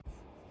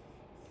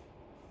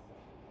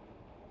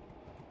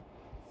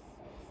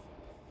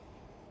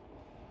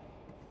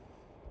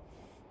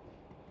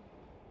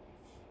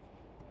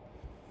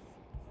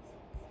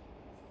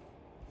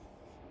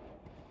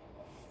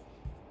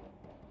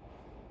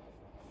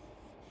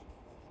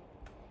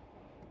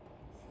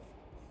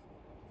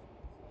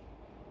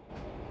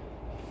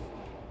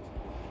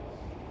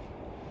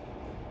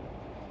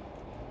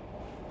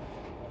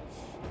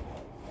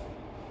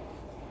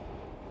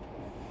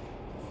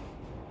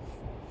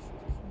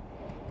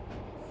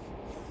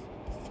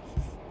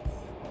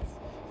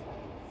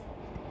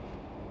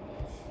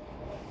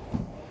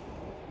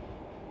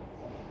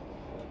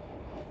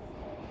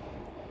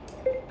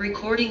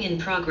Recording in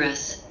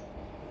progress.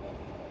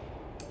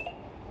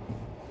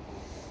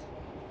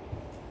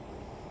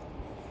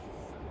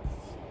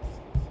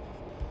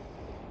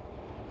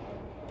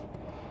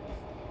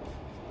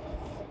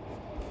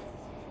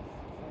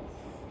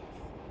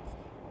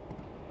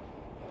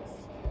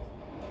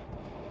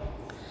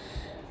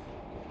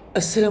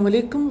 السلام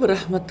علیکم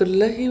ورحمۃ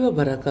اللہ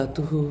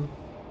وبرکاتہ۔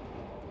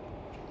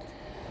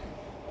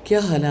 کیا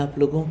حال ہے آپ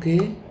لوگوں کے؟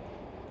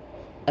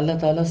 اللہ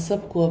تعالیٰ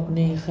سب کو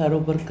اپنی خیر و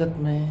برکت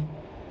میں،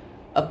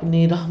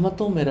 اپنی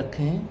رحمتوں میں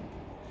رکھیں،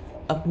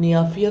 اپنی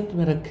عافیت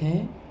میں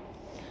رکھیں۔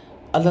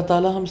 اللہ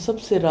تعالیٰ ہم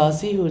سب سے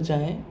راضی ہو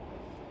جائیں۔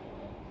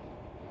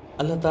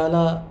 اللہ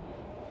تعالیٰ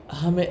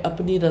ہمیں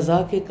اپنی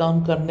رضا کے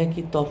کام کرنے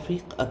کی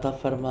توفیق عطا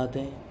فرما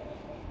دیں۔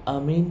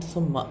 آمین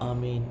ثم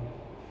آمین۔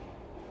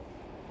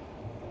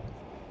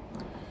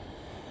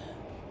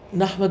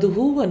 نحمدہ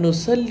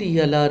ونصلی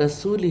علی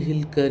رسولہ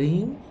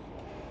الکریم،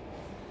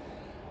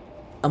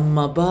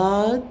 اما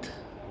بعد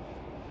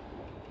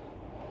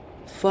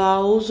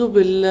فاعوذ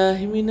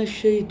باللہ من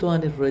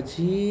الشیطان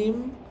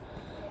الرجیم،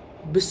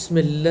 بسم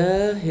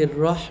اللہ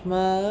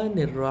الرحمن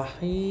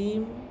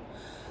الرحیم،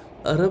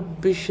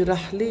 رب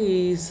اشرح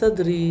لی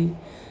صدری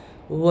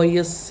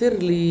ویسر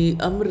لی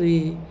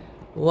امری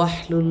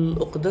واحلل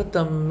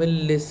عقدۃ من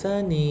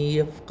لسانی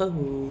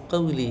یفقہوا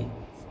قولی۔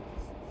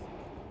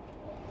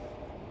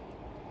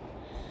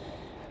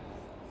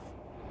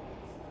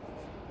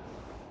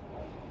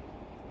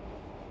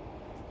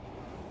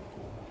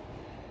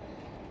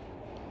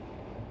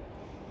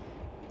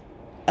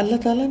 اللہ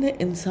تعالیٰ نے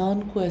انسان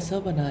کو ایسا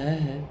بنایا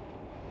ہے،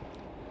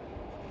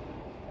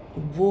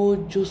 وہ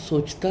جو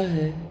سوچتا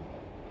ہے،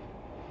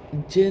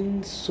 جن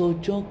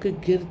سوچوں کے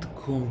گرد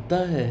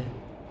گھومتا ہے،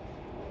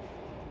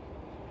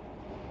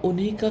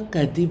 انہی کا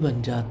قیدی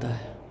بن جاتا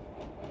ہے۔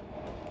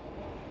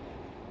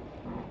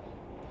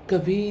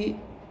 کبھی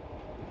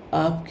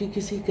آپ کی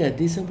کسی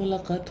قیدی سے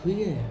ملاقات ہوئی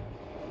ہے؟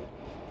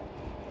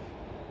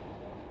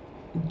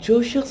 جو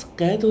شخص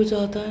قید ہو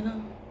جاتا ہے نا،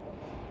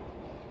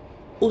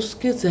 اس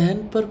کے ذہن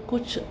پر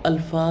کچھ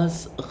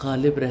الفاظ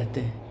غالب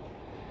رہتے ہیں۔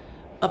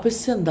 آپ اس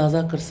سے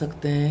اندازہ کر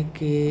سکتے ہیں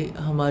کہ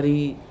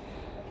ہماری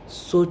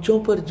سوچوں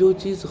پر جو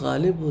چیز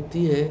غالب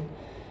ہوتی ہے،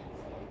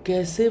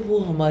 کیسے وہ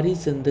ہماری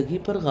زندگی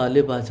پر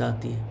غالب آ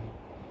جاتی ہے۔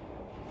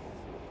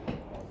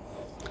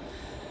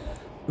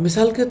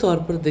 مثال کے طور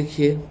پر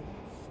دیکھیے،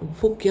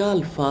 وہ کیا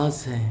الفاظ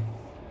ہیں: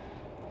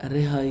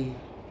 رہائی،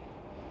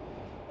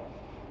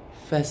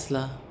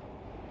 فیصلہ،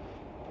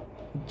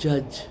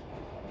 جج،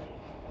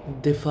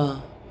 دفاع،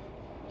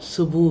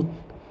 ثبوت،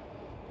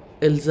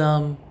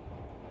 الزام،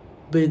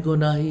 بے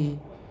گناہی،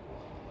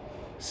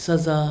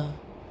 سزا،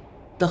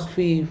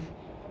 تخفیف،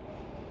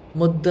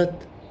 مدت،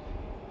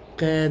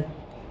 قید،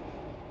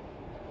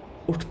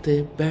 اٹھتے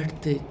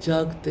بیٹھتے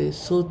جاگتے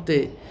سوتے،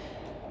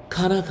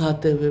 کھانا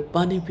کھاتے ہوئے،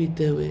 پانی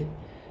پیتے ہوئے،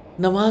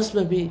 نماز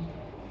میں بھی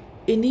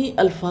انہی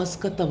الفاظ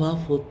کا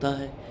طواف ہوتا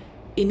ہے،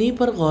 انہی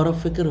پر غور و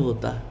فکر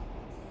ہوتا ہے۔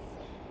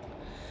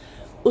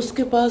 اس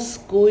کے پاس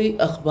کوئی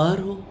اخبار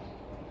ہو،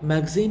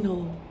 میگزین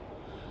ہو،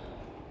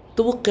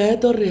 تو وہ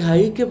قید اور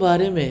رہائی کے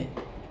بارے میں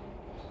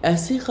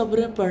ایسی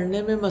خبریں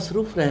پڑھنے میں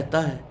مصروف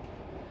رہتا ہے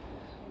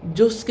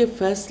جو اس کے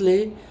فیصلے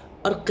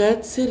اور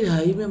قید سے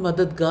رہائی میں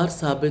مددگار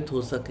ثابت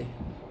ہو سکے۔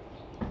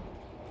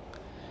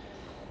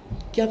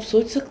 کیا آپ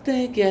سوچ سکتے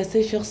ہیں کہ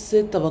ایسے شخص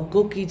سے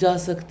توقع کی جا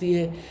سکتی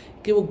ہے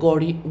کہ وہ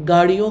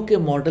گاڑیوں کے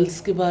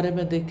ماڈلز کے بارے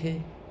میں دیکھے،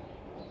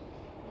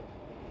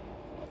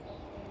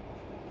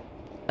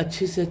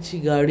 اچھی سے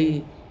اچھی گاڑی،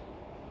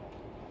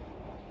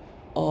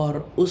 اور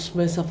اس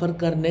میں سفر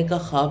کرنے کا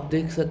خواب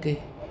دیکھ سکے؟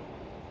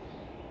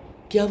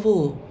 کیا وہ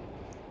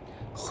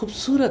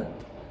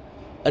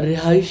خوبصورت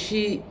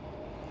رہائشی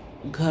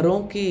گھروں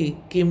کی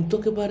قیمتوں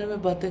کے بارے میں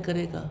باتیں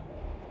کرے گا؟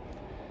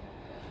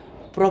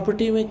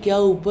 پراپرٹی میں کیا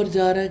اوپر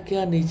جا رہا ہے،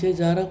 کیا نیچے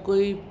جا رہا ہے؟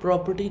 کوئی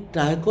پراپرٹی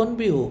ٹائکون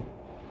بھی ہو،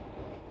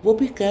 وہ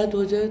بھی قید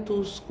ہو جائے تو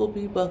اس کو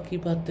بھی باقی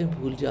باتیں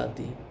بھول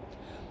جاتی ہیں،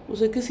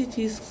 اسے کسی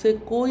چیز سے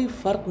کوئی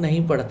فرق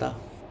نہیں پڑتا۔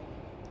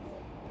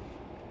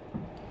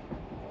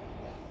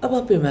 اب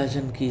آپ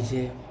امیجن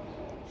کیجئے،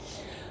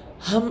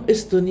 ہم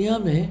اس دنیا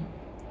میں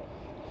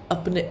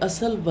اپنے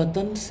اصل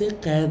وطن سے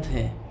قید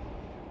ہیں۔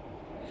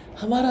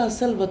 ہمارا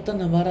اصل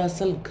وطن، ہمارا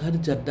اصل گھر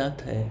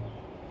جنت ہے،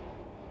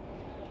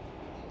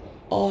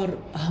 اور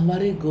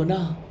ہمارے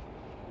گناہ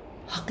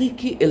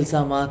حقیقی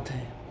الزامات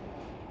ہیں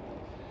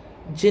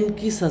جن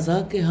کی سزا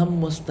کے ہم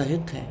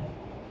مستحق ہیں۔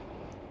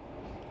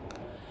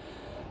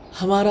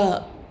 ہمارا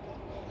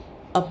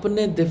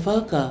اپنے دفاع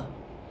کا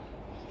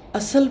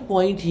اصل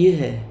پوائنٹ یہ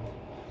ہے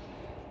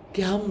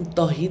کہ ہم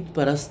توحید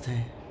پرست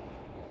ہیں،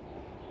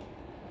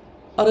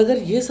 اور اگر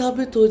یہ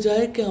ثابت ہو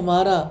جائے کہ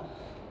ہمارا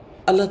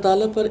اللہ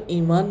تعالیٰ پر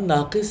ایمان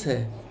ناقص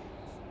ہے،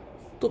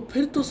 تو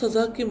پھر تو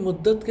سزا کی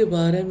مدت کے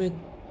بارے میں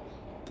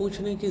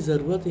پوچھنے کی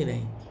ضرورت ہی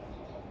نہیں۔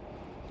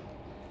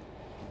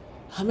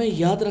 ہمیں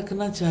یاد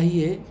رکھنا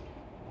چاہیے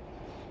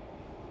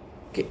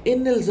کہ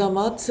ان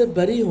الزامات سے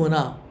بری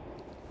ہونا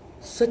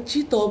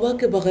سچی توبہ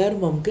کے بغیر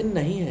ممکن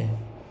نہیں ہے،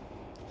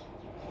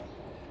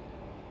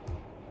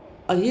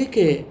 اور یہ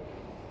کہ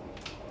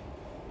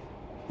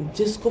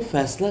جس کو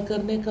فیصلہ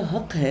کرنے کا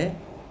حق ہے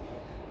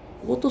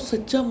وہ تو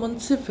سچا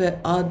منصف ہے،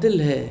 عادل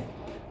ہے،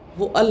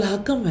 وہ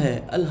الحکم ہے،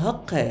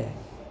 الحق ہے،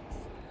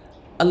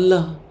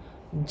 اللہ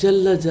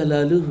جل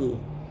جلالہ۔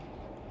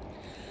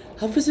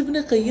 حافظ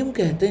ابن قیم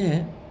کہتے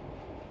ہیں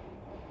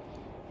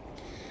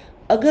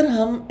اگر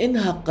ہم ان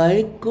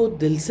حقائق کو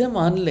دل سے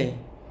مان لیں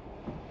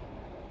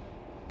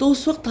تو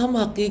اس وقت ہم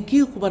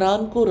حقیقی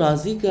حکمران کو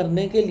راضی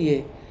کرنے کے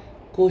لیے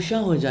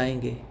کوشاں ہو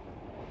جائیں گے،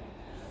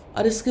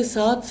 اور اس کے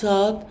ساتھ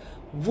ساتھ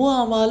وہ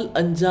اعمال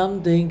انجام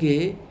دیں گے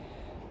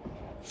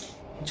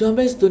جو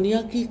ہمیں اس دنیا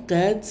کی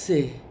قید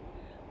سے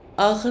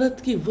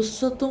آخرت کی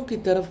وسعتوں کی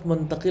طرف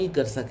منتقل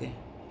کر سکیں۔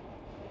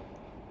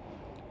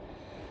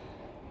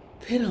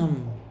 پھر ہم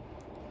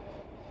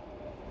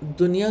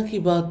دنیا کی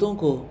باتوں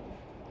کو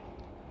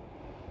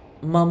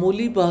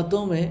معمولی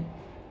باتوں میں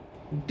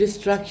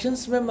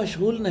ڈسٹریکشنز میں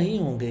مشغول نہیں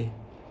ہوں گے،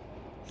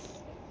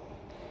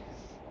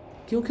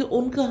 کیونکہ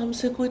ان کا ہم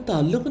سے کوئی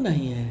تعلق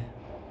نہیں ہے۔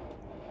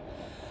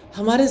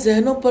 ہمارے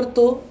ذہنوں پر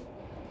تو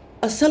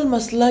اصل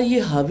مسئلہ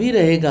یہ حاوی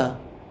رہے گا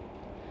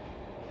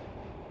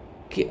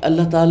کہ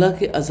اللہ تعالیٰ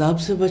کے عذاب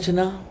سے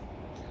بچنا،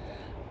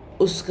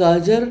 اس کا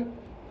اجر،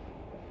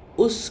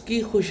 اس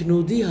کی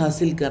خوشنودی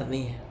حاصل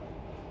کرنی ہے۔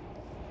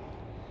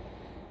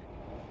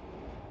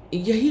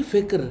 یہی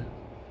فکر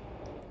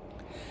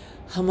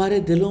ہمارے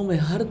دلوں میں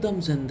ہر دم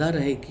زندہ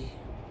رہے گی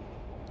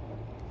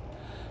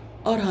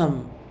اور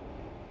ہم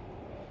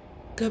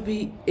کبھی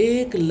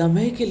ایک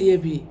لمحے کے لیے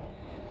بھی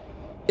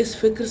اس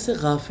فکر سے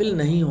غافل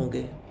نہیں ہوں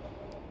گے۔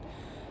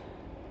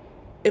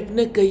 ابن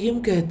قیم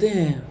کہتے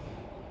ہیں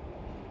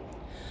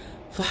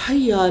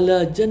فحی علی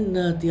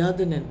جنات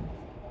عدن،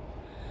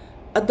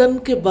 عدن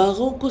کے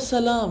باغوں کو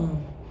سلام،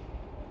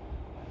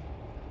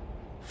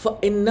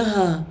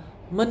 فإنها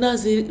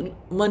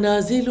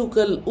منازلک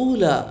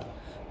الأولی،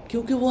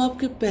 کیونکہ وہ آپ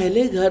کے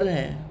پہلے گھر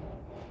ہیں،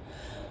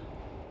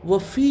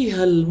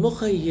 وفیہا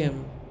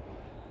المخیم،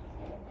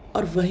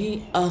 اور وہیں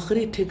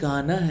آخری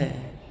ٹھکانہ ہے۔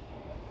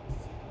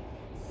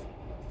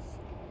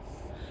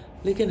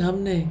 لیکن ہم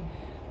نے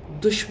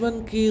دشمن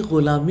کی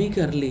غلامی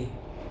کر لی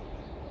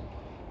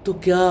تو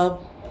کیا آپ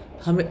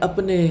ہمیں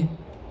اپنے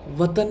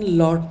وطن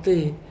لوٹتے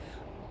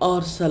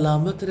اور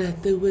سلامت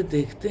رہتے ہوئے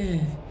دیکھتے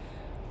ہیں؟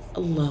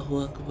 اللہ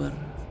اکبر!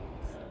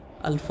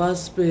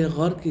 الفاظ پہ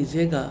غور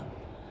کیجیے گا۔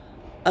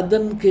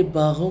 عدن کے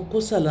باغوں کو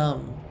سلام،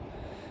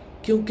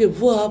 کیونکہ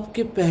وہ آپ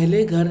کے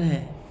پہلے گھر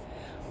ہیں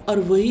اور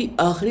وہی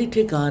آخری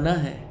ٹھکانہ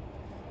ہے۔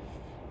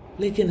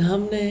 لیکن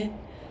ہم نے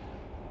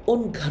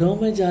ان گھروں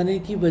میں جانے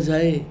کی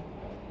بجائے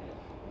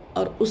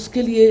اور اس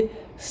کے لیے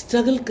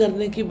سٹرگل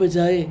کرنے کی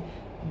بجائے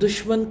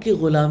دشمن کی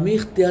غلامی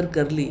اختیار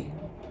کر لی۔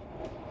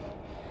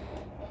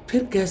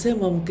 پھر کیسے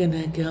ممکن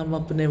ہے کہ ہم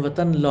اپنے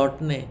وطن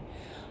لوٹنے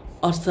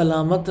اور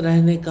سلامت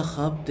رہنے کا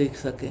خواب دیکھ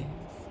سکیں؟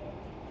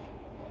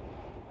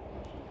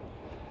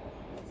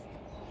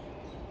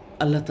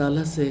 اللہ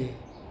تعالیٰ سے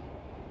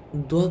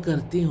دعا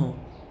کرتی ہوں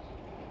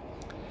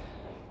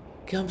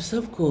کہ ہم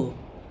سب کو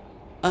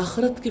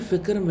آخرت کی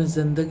فکر میں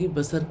زندگی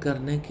بسر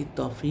کرنے کی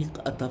توفیق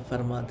عطا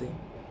فرما دے۔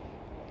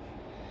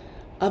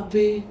 اب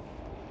بھی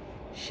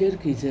شیئر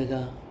کیجیے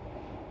گا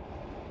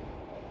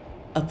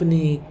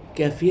اپنی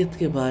کیفیت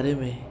کے بارے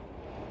میں،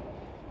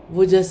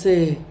 وہ جیسے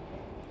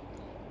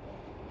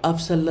آپ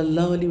صلی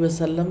اللہ علیہ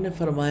وسلم نے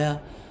فرمایا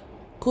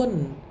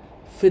کن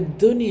فی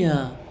الدنیا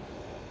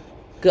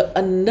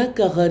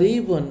کأنک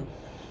غریب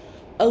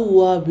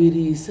او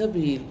عابری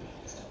سبیل،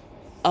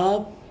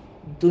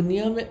 آپ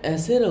دنیا میں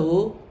ایسے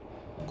رہو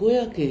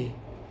گویا کہ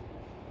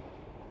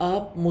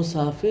آپ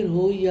مسافر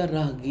ہو یا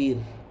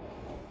راہگیر۔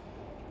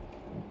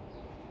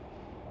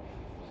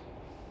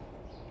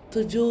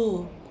 تو جو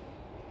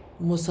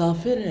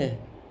مسافر ہے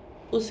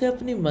اسے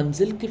اپنی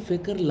منزل کی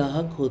فکر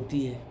لاحق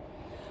ہوتی ہے،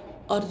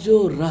 اور جو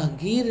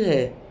راہگیر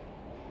ہے،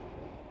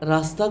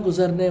 راستہ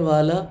گزرنے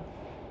والا،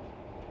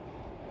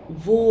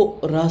 وہ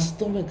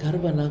راستوں میں گھر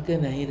بنا کے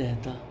نہیں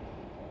رہتا۔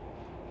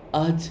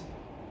 آج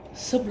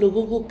سب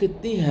لوگوں کو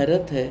کتنی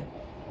حیرت ہے،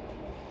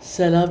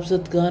 سیلاب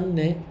زدگان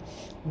نے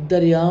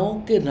دریاؤں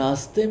کے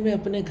راستے میں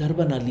اپنے گھر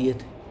بنا لیے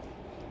تھے۔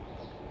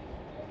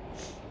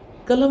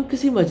 کل ہم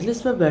کسی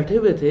مجلس میں بیٹھے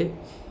ہوئے تھے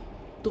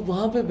تو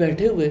وہاں پہ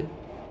بیٹھے ہوئے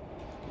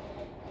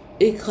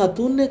ایک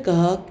خاتون نے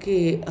کہا کہ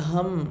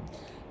ہم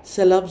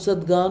سیلاب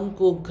زدگان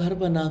کو گھر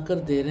بنا کر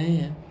دے رہے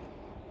ہیں،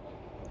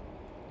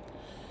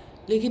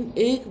 لیکن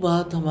ایک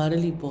بات ہمارے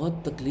لیے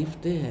بہت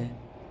تکلیف دہ ہے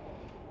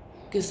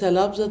کہ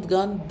سیلاب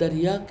زدگان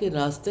دریا کے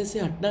راستے سے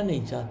ہٹنا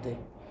نہیں چاہتے۔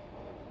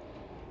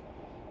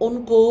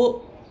 ان کو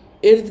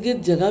ارد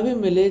گرد جگہ بھی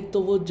ملے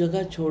تو وہ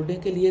جگہ چھوڑنے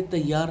کے لیے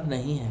تیار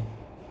نہیں ہیں۔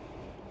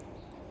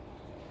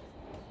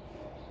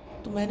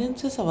 تو میں نے ان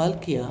سے سوال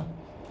کیا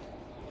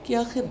کہ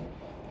آخر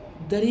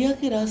دریا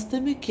کے راستے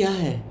میں کیا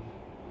ہے؟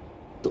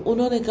 تو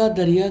انہوں نے کہا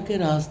دریا کے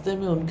راستے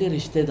میں ان کے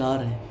رشتہ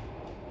دار ہیں،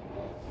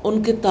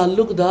 ان کے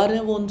تعلق دار ہیں،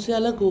 وہ ان سے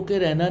الگ ہو کے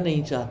رہنا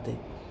نہیں چاہتے۔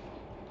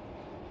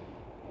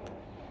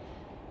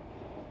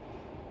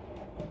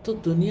 تو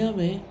دنیا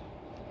میں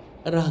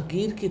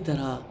راہگیر کی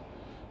طرح،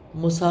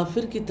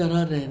 مسافر کی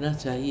طرح رہنا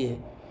چاہیے۔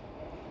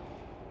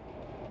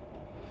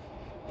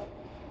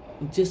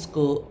 جس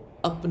کو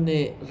اپنے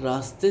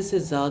راستے سے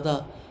زیادہ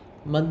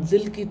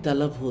منزل کی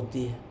طلب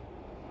ہوتی ہے،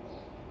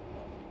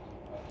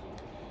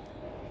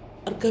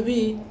 اور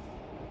کبھی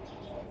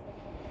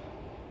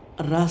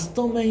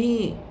راستوں میں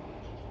ہی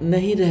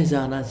نہیں رہ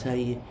جانا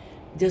چاہیے.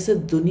 جیسے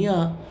دنیا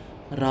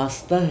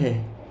راستہ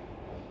ہے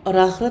اور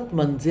آخرت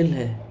منزل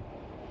ہے،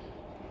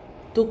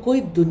 تو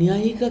کوئی دنیا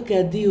ہی کا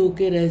قیدی ہو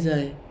کے رہ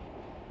جائے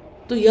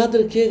تو یاد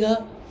رکھیے گا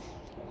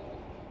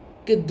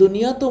کہ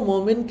دنیا تو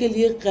مومن کے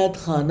لیے قید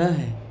خانہ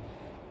ہے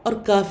اور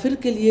کافر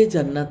کے لیے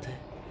جنت ہے.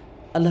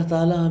 اللہ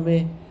تعالی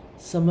ہمیں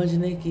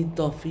سمجھنے کی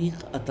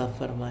توفیق عطا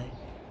فرمائے.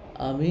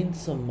 آمین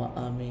ثم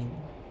آمین.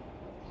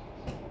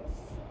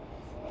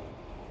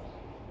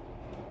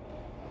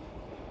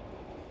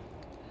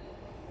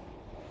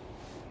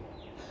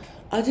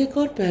 آج ایک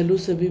اور پہلو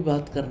سے بھی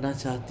بات کرنا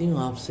چاہتی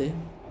ہوں آپ سے.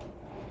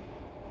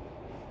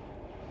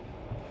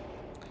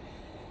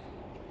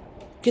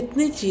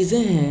 کتنی چیزیں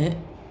ہیں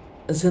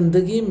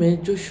زندگی میں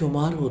جو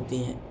شمار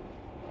ہوتی ہیں.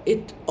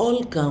 It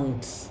all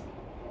counts.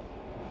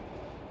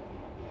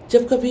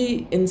 جب کبھی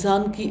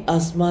انسان کی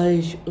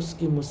آزمائش، اس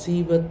کی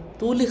مصیبت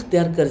طول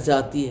اختیار کر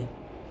جاتی ہے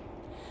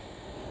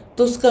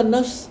تو اس کا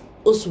نفس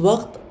اس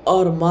وقت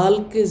اور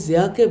مال کے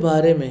ضیاع کے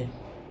بارے میں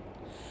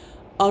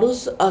اور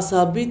اس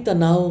اعصابی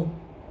تناؤ،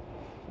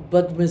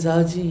 بد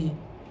مزاجی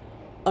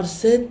اور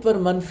صحت پر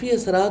منفی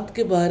اثرات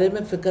کے بارے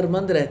میں فکر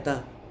مند رہتا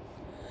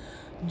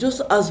جو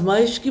اس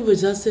آزمائش کی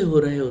وجہ سے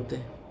ہو رہے ہوتے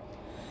ہیں.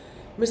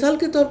 مثال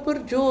کے طور پر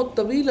جو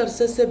طویل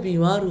عرصے سے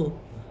بیمار ہو،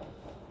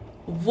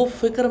 وہ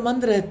فکر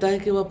مند رہتا ہے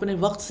کہ وہ اپنے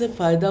وقت سے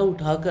فائدہ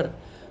اٹھا کر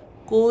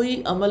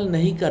کوئی عمل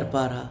نہیں کر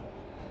پا رہا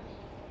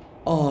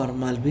اور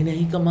مال بھی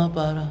نہیں کما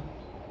پا رہا.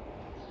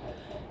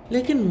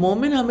 لیکن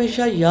مومن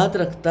ہمیشہ یاد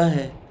رکھتا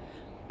ہے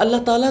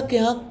اللہ تعالیٰ کے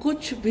ہاں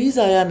کچھ بھی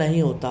ضائع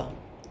نہیں ہوتا.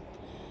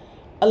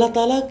 اللہ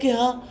تعالیٰ کے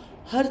ہاں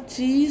ہر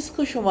چیز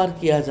کو شمار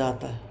کیا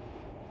جاتا ہے.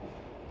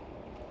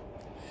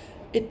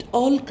 It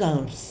all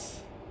counts.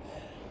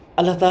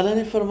 اللہ تعالیٰ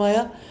نے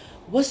فرمایا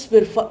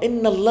وَاصْبِرْ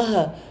فَإِنَّ اللَّهَ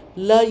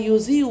لَا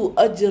يُضِيعُ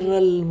أَجْرَ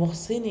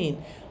الْمُحْسِنِينَ.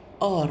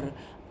 اور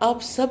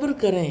آپ صبر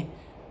کریں،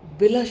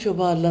 بلا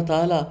شبہ اللہ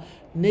تعالیٰ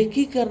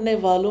نیکی کرنے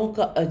والوں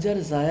کا اجر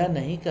ضائع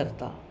نہیں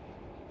کرتا.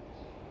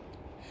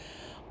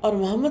 اور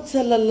محمد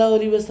صلی اللہ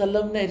علیہ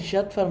وسلم نے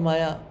ارشاد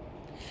فرمایا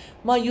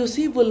ما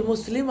یصیب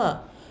المسلم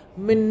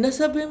من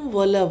نصب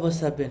ولا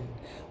وصب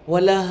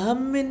ولا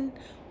ہم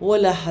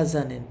ولا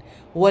حزن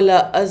ولا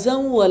اذى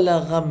ولا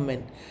غم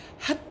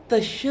حتى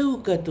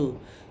الشوكة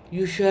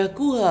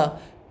يشاكها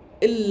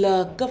الا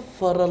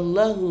كفر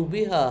الله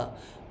بها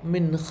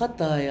من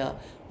خطايا.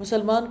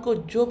 مسلمان کو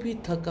جو بھی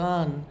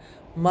تھکان،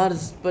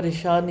 مرض،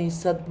 پریشانی،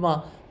 صدمہ،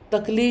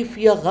 تکلیف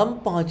یا غم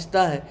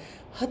پہنچتا ہے،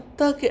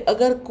 حتیٰ کہ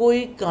اگر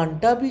کوئی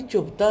کانٹا بھی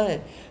چبھتا ہے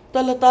تو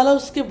اللہ تعالیٰ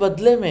اس کے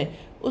بدلے میں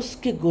اس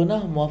کے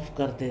گناہ معاف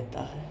کر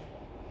دیتا ہے.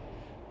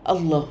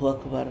 اللہ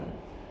اکبر.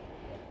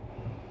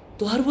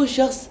 تو ہر وہ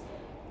شخص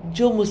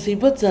جو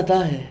مصیبت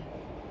زدہ ہے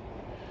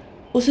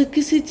اسے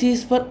کسی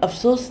چیز پر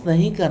افسوس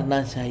نہیں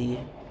کرنا چاہیے.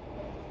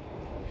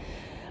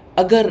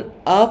 اگر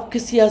آپ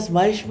کسی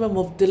آزمائش میں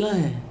مبتلا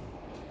ہیں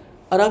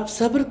اور آپ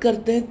صبر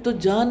کرتے ہیں تو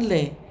جان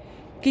لیں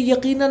کہ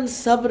یقیناً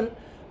صبر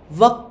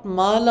وقت،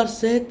 مال اور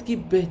صحت کی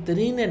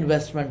بہترین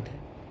انویسٹمنٹ ہے.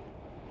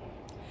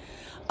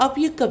 آپ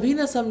یہ کبھی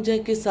نہ سمجھیں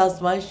کہ اس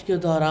آزمائش کے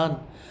دوران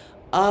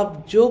آپ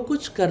جو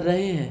کچھ کر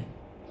رہے ہیں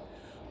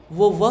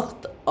وہ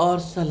وقت اور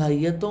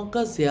صلاحیتوں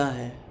کا ضیاع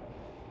ہے.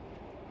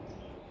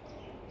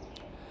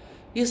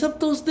 یہ سب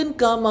تو اس دن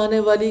کام آنے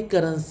والی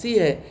کرنسی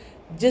ہے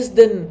جس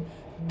دن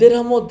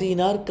درہم و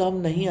دینار کام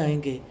نہیں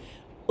آئیں گے.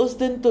 اس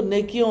دن تو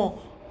نیکیوں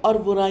اور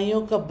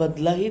برائیوں کا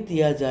بدلہ ہی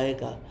دیا جائے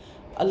گا.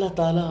 اللہ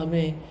تعالی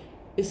ہمیں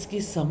اس کی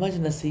سمجھ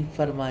نصیب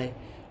فرمائے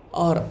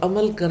اور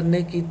عمل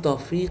کرنے کی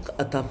توفیق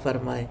عطا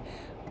فرمائے.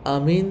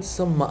 آمین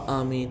ثم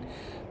آمین.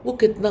 وہ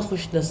کتنا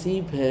خوش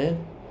نصیب ہے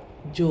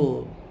جو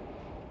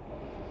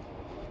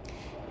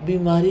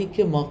بیماری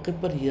کے موقع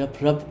پر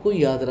رب کو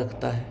یاد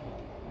رکھتا ہے.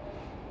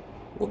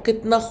 وہ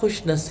کتنا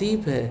خوش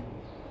نصیب ہے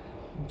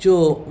جو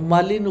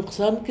مالی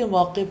نقصان کے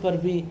موقع پر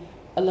بھی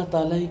اللہ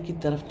تعالیٰ ہی کی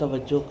طرف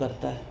توجہ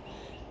کرتا ہے.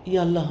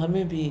 یا اللہ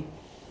ہمیں بھی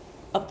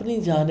اپنی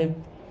جانب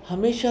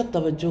ہمیشہ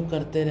توجہ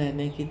کرتے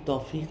رہنے کی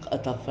توفیق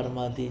عطا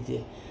فرما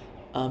دیجیے.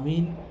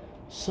 آمین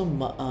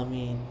ثم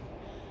آمین.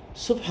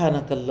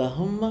 سبحانک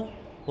اللہم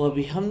و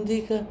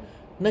بحمدک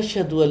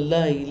نشہد ان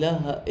لا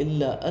الہ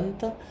الا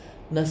انت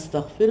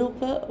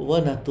نستغفرک و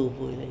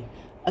نتوب الیک.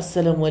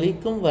 السلام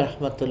علیکم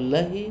ورحمۃ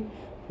اللہ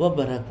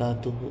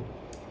وبرکاتہ.